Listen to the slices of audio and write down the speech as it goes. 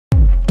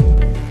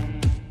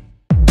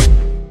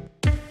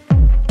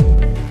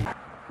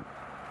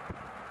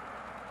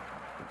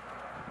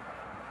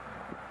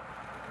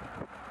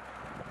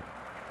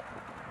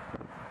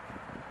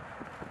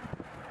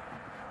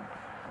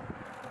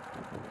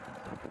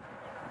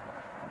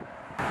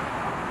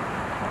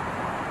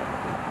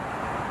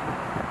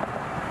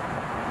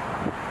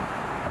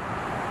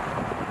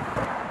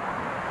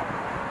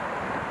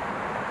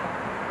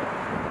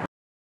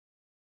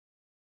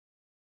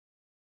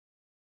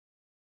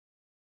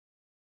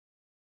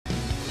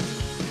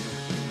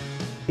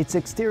Its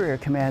exterior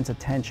commands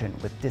attention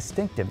with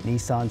distinctive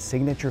Nissan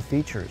signature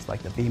features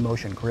like the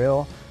V-Motion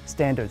grille,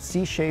 standard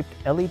C-shaped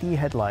LED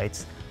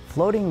headlights,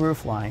 floating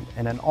roofline,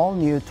 and an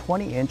all-new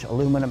 20-inch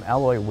aluminum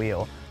alloy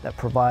wheel that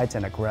provides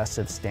an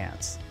aggressive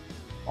stance.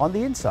 On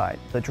the inside,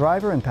 the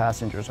driver and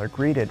passengers are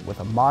greeted with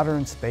a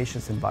modern,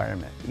 spacious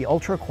environment. The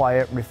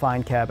ultra-quiet,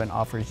 refined cabin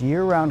offers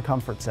year-round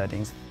comfort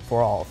settings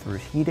for all through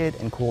heated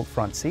and cooled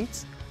front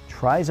seats,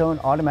 tri-zone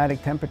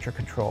automatic temperature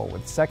control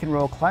with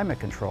second-row climate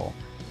control,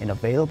 and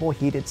available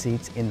heated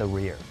seats in the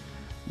rear.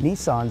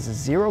 Nissan's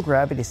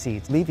zero-gravity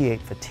seats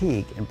alleviate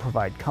fatigue and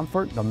provide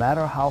comfort no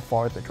matter how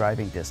far the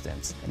driving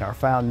distance, and are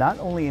found not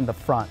only in the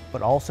front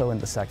but also in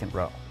the second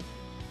row.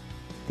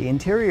 The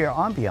interior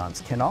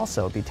ambiance can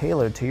also be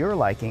tailored to your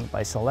liking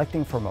by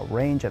selecting from a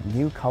range of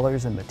new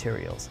colors and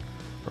materials,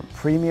 from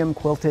premium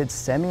quilted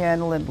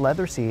semi-aniline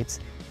leather seats,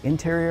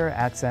 interior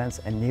accents,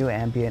 and new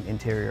ambient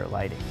interior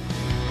lighting.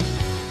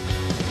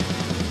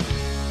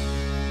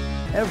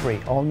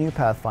 Every all-new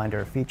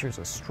Pathfinder features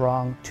a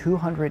strong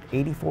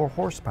 284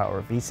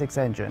 horsepower V6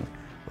 engine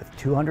with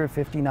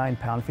 259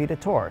 pound-feet of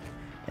torque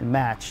and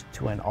matched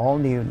to an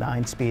all-new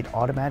 9-speed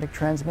automatic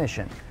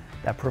transmission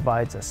that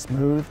provides a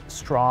smooth,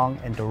 strong,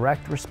 and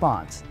direct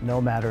response no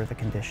matter the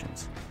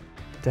conditions.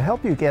 To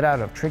help you get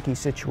out of tricky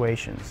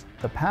situations,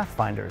 the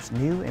Pathfinder's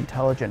new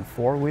intelligent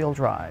 4-wheel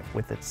drive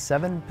with its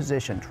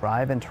 7-position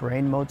drive and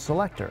terrain mode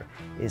selector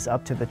is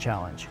up to the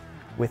challenge,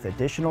 with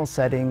additional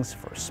settings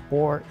for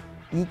sport,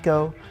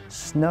 eco,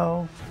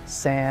 snow,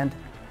 sand,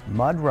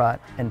 mud rut,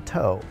 and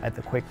tow at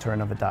the quick turn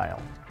of a dial.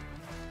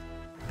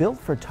 Built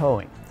for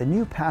towing, the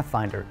new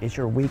Pathfinder is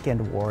your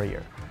weekend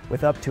warrior.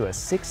 With up to a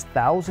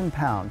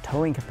 6,000-pound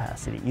towing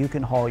capacity, you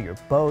can haul your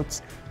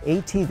boats,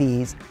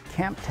 ATVs,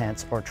 camp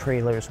tents, or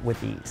trailers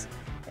with ease.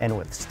 And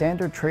with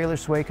standard trailer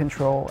sway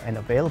control and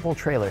available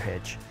trailer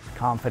hitch,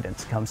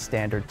 confidence comes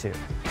standard too.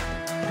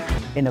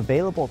 An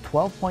available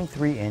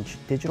 12.3-inch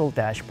digital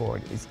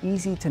dashboard is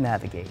easy to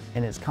navigate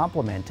and is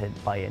complemented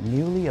by a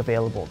newly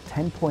available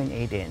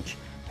 10.8-inch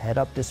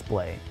head-up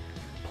display.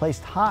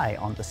 Placed high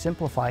on the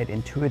simplified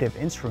intuitive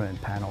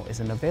instrument panel is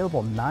an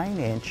available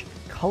 9-inch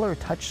color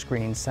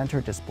touchscreen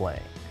center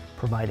display,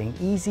 providing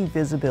easy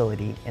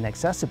visibility and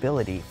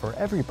accessibility for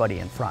everybody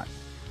in front.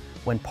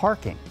 When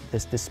parking,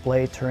 this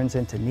display turns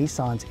into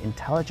Nissan's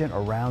intelligent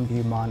around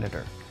view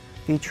monitor,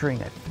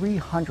 featuring a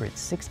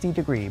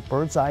 360-degree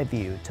bird's-eye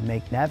view to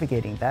make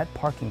navigating that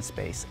parking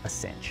space a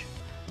cinch.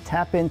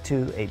 Tap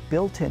into a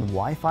built-in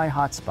Wi-Fi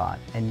hotspot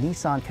and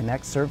Nissan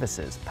Connect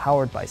services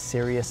powered by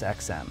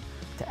SiriusXM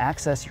to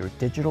access your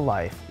digital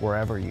life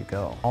wherever you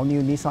go.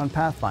 All-new Nissan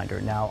Pathfinder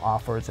now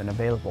offers an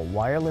available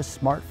wireless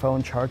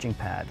smartphone charging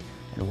pad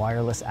and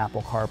wireless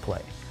Apple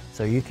CarPlay,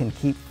 so you can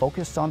keep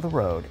focused on the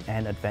road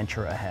and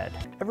adventure ahead.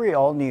 Every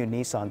all-new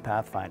Nissan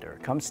Pathfinder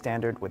comes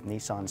standard with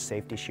Nissan's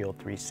Safety Shield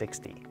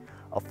 360,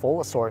 a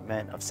full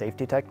assortment of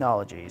safety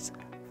technologies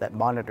that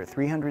monitor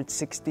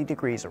 360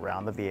 degrees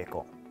around the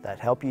vehicle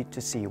that help you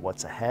to see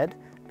what's ahead,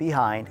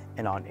 behind,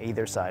 and on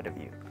either side of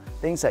you,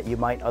 things that you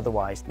might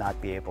otherwise not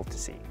be able to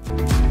see.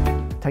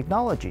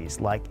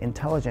 Technologies like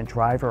intelligent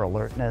driver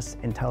alertness,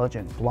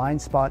 intelligent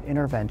blind spot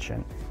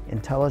intervention,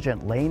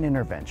 intelligent lane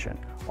intervention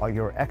are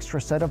your extra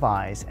set of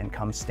eyes and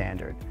come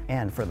standard.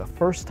 And for the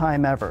first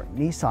time ever,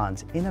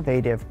 Nissan's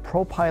innovative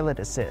ProPilot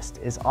Assist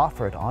is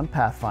offered on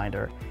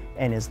Pathfinder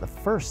and is the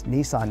first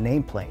Nissan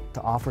nameplate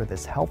to offer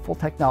this helpful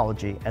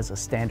technology as a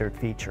standard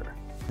feature.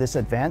 This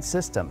advanced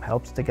system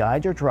helps to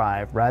guide your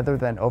drive rather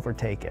than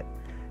overtake it,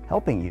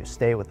 helping you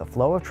stay with the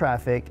flow of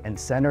traffic and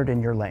centered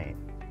in your lane.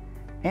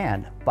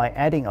 And by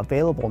adding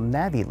available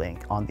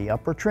NaviLink on the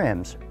upper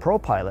trims,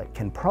 ProPilot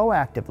can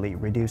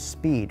proactively reduce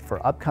speed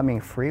for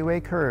upcoming freeway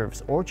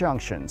curves or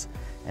junctions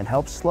and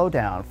help slow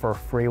down for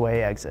freeway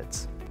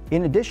exits.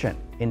 In addition,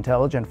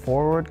 intelligent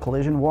forward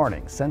collision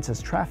warning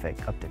senses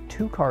traffic up to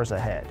 2 cars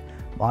ahead,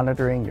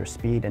 monitoring your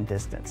speed and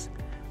distance.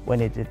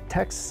 When it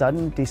detects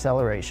sudden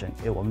deceleration,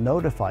 it will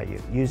notify you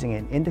using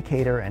an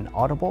indicator and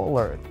audible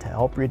alert to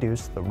help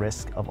reduce the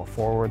risk of a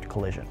forward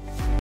collision.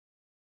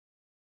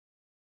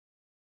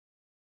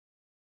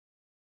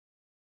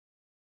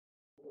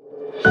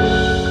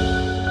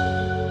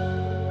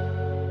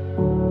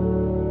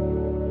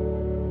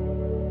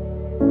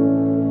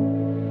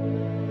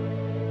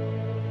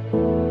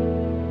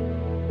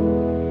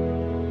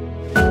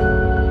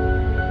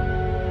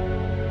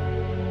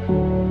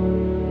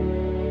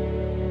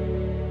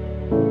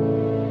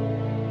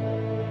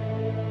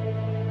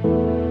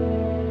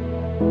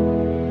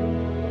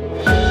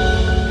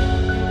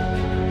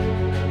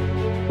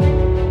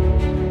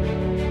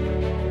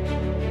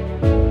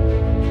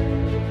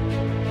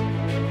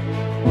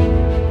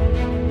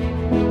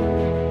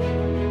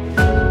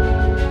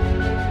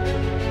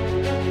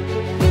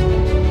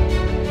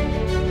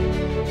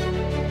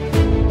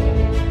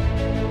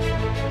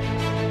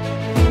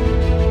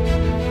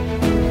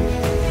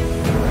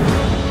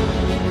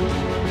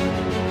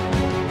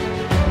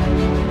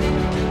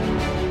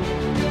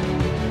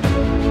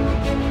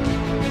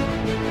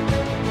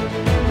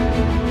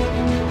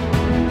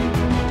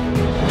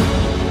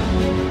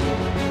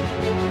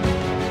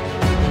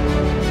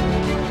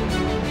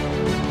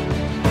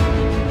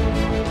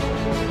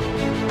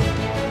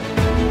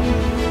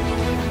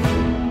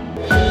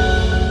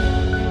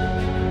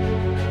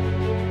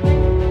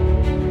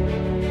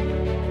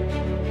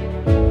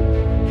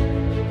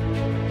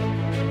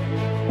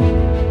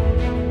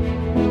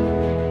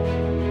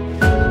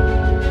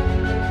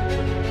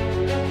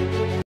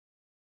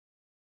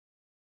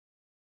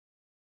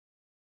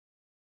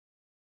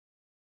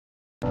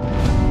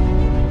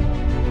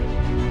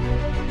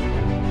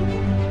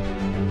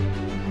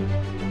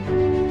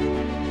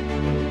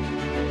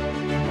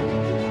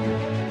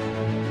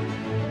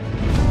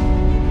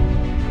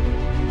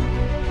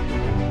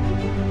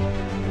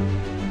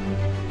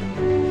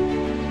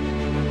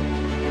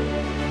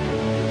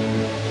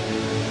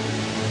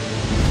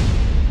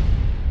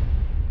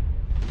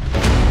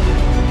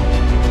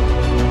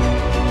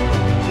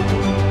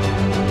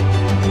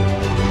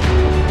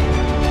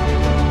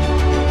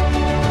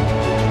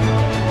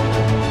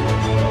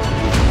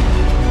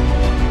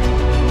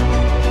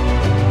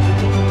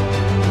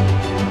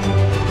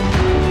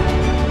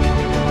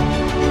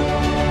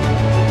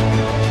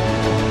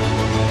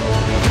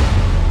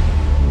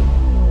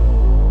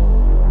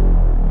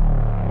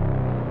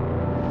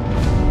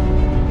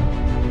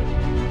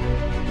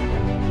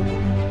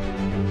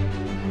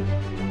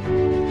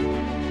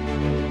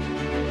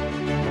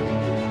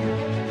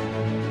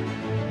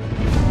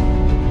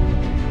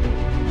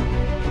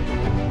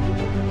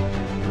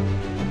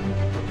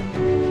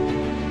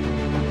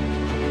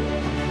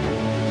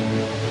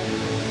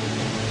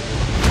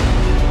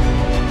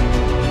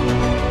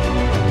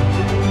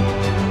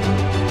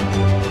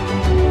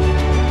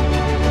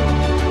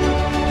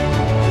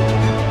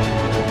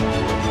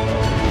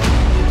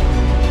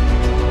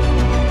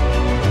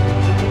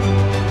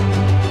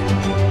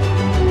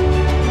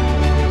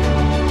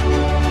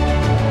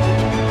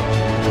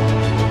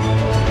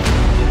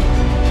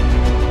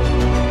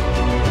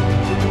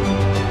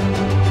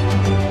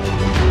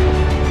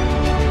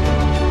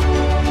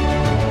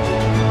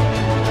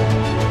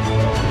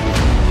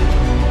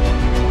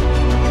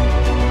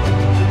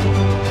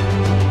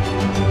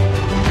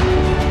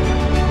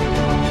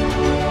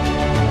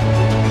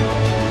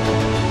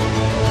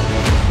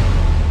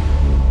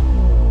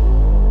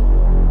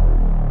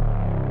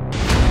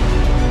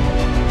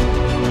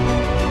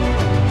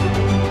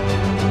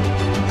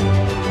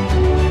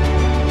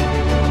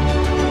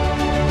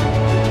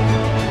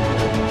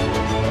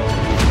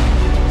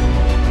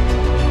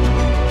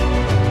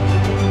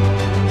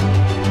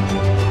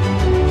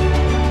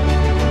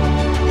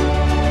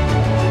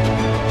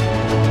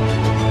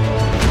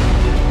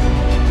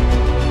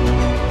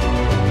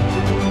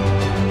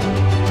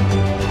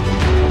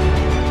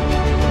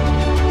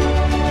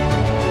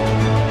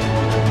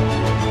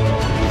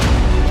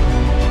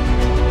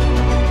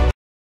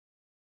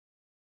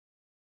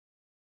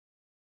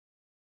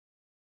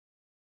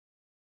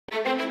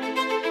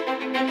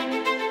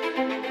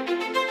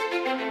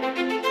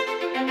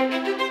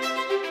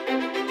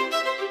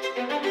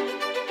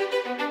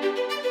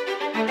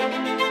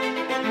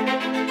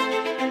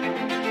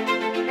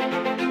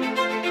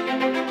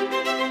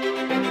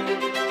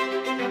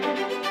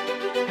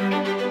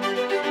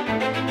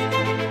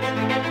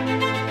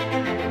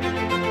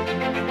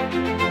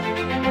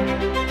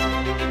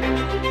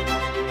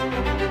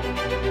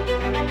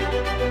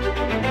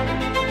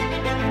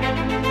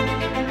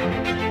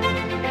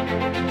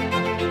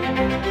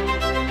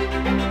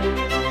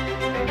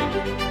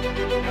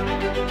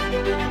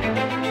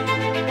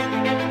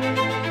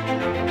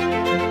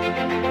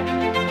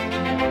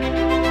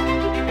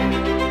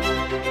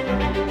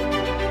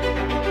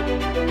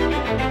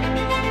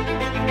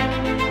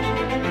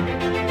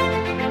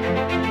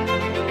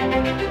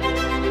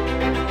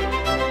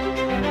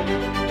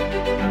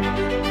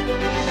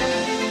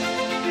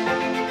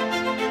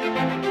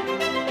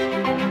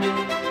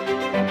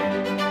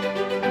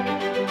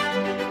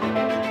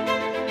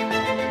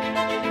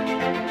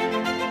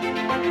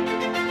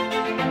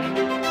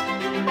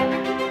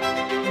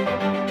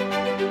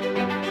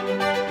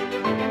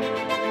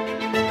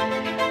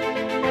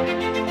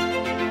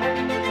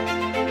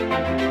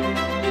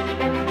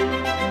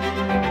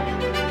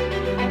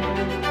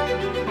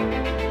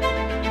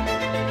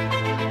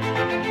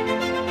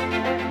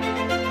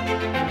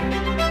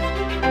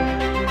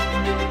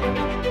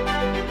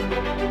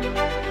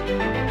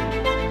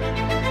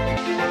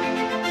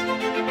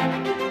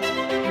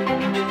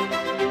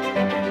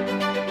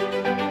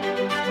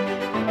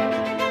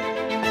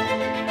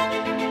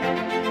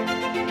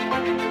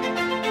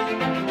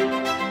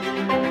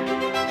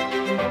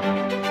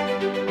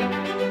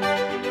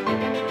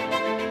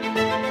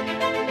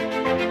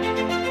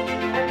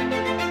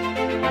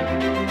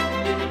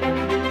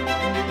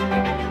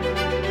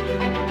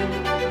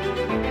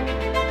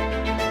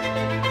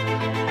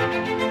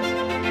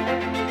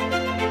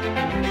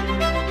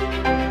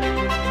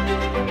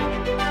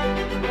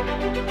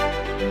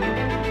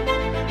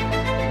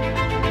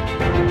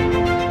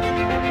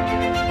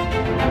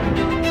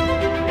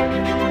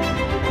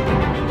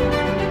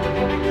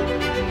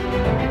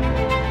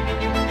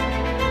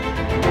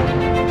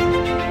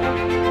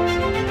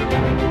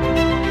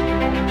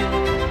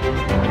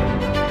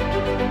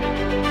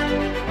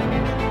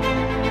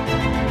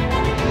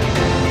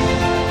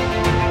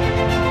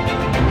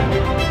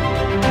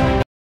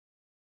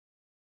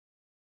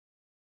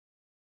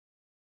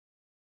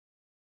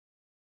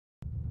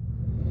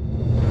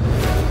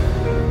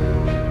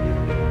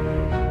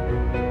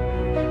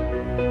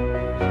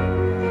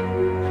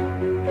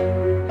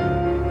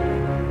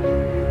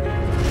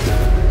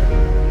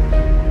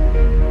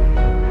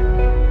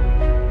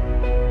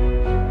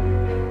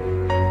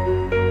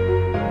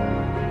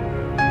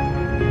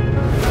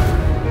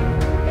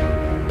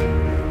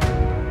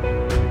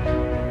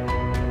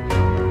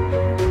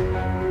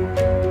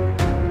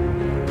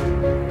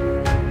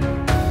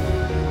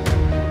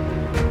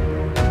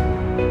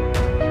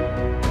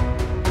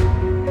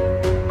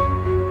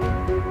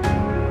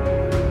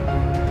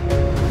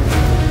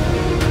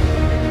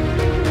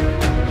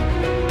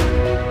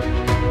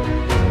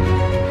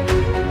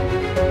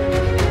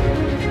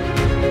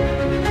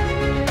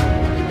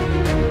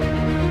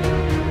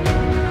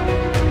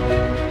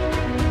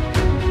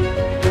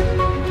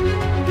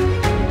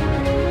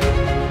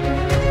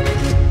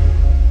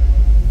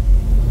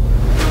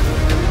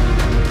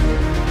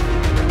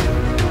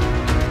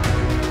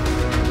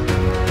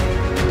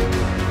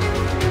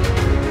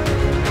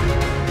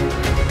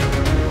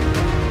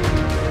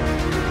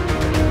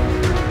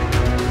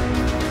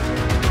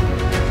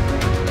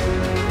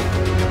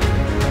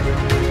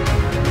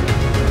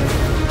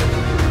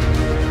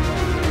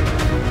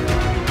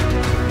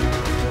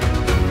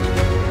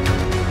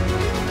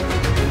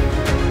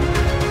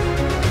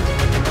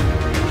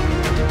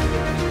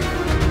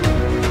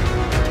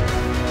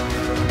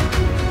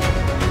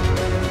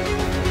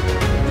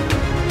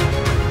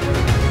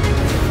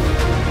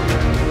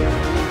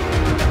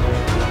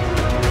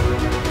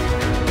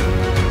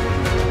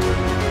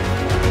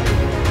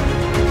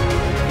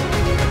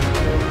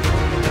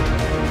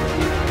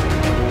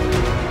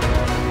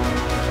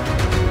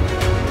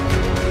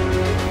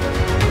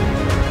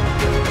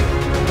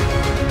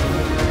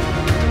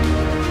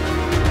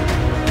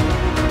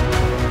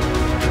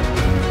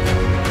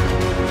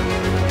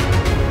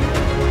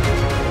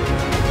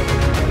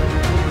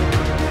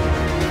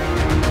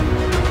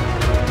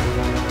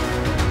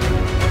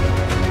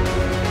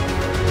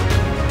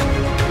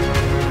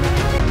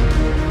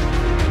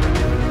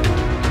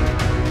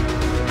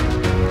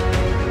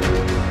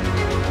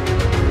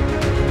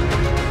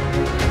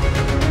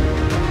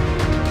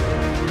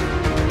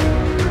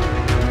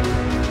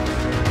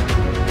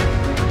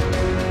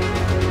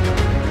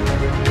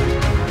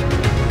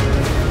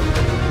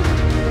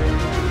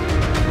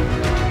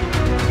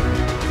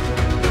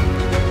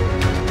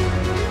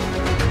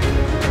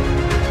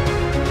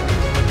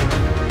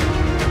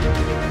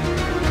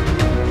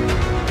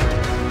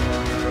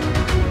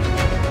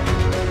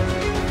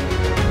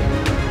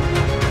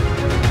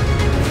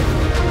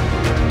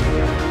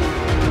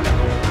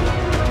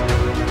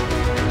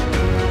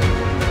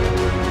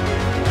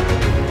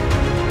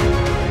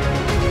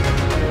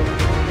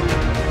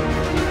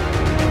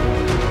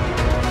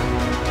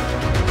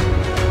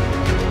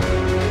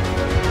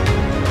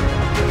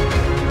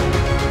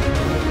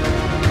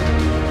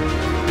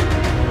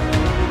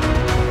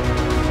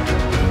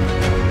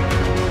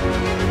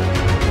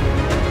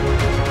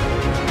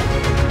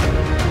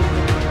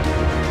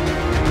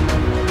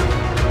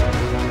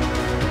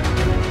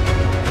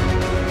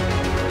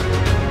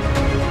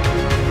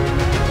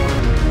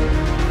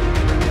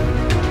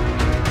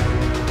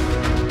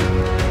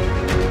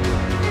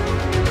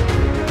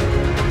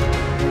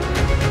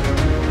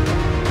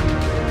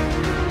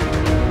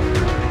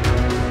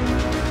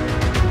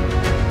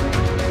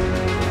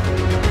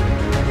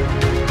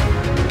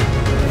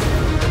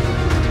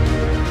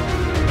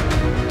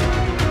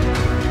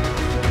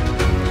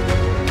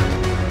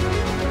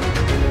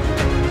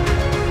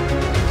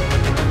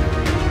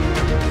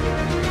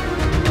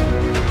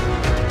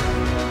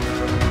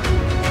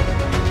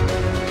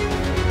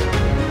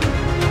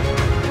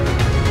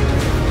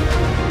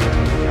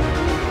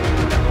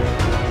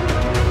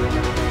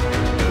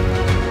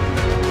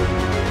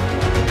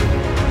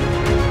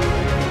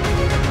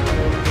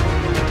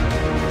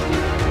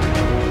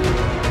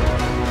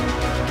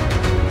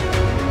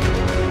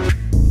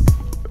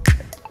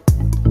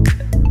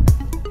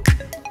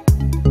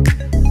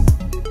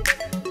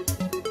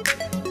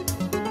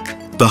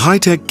 The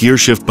high-tech gear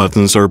shift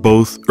buttons are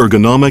both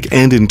ergonomic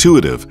and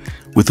intuitive,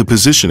 with the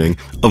positioning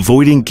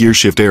avoiding gear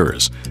shift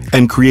errors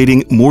and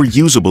creating more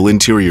usable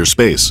interior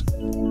space.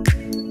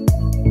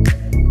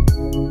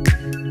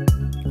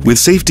 With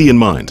safety in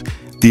mind,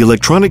 the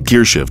electronic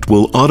gear shift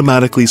will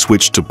automatically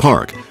switch to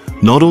park,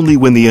 not only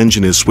when the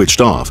engine is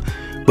switched off,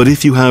 but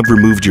if you have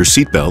removed your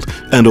seatbelt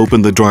and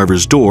opened the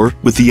driver's door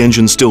with the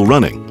engine still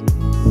running.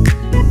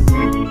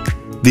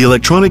 The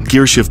electronic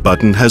gear shift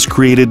button has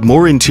created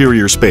more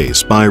interior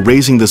space by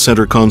raising the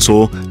center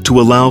console to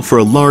allow for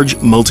a large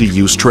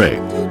multi-use tray,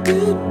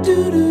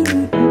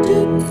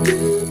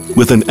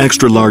 with an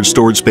extra large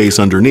storage space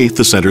underneath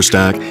the center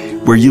stack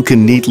where you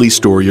can neatly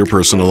store your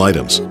personal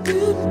items.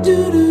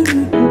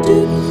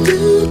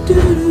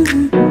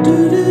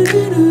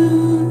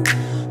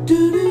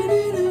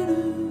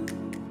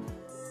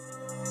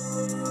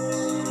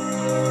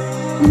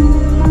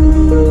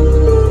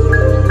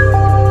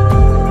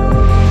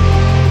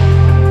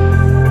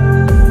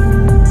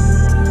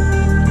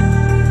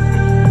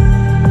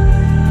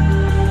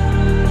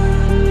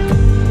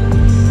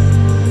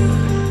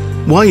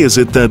 Why is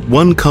it that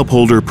one cup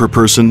holder per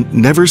person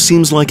never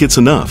seems like it's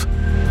enough?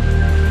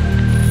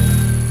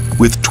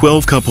 With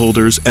 12 cup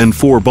holders and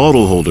 4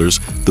 bottle holders,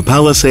 the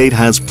Palisade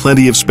has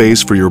plenty of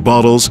space for your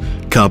bottles,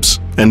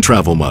 cups, and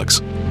travel mugs.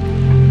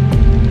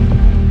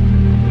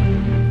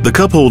 The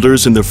cup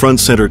holders in the front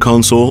center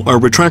console are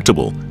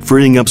retractable,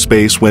 freeing up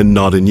space when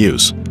not in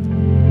use.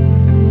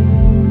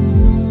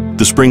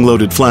 The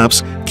spring-loaded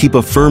flaps keep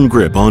a firm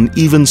grip on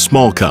even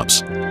small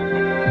cups.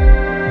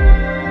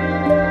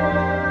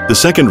 The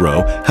second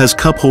row has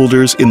cup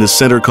holders in the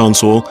center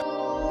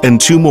console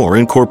and 2 more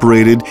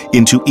incorporated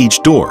into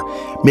each door,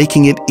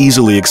 making it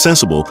easily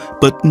accessible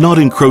but not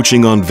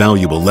encroaching on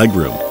valuable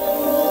legroom.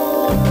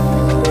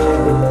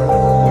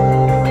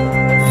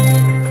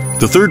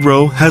 The third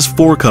row has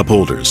 4 cup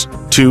holders,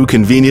 2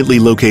 conveniently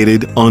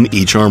located on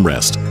each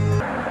armrest.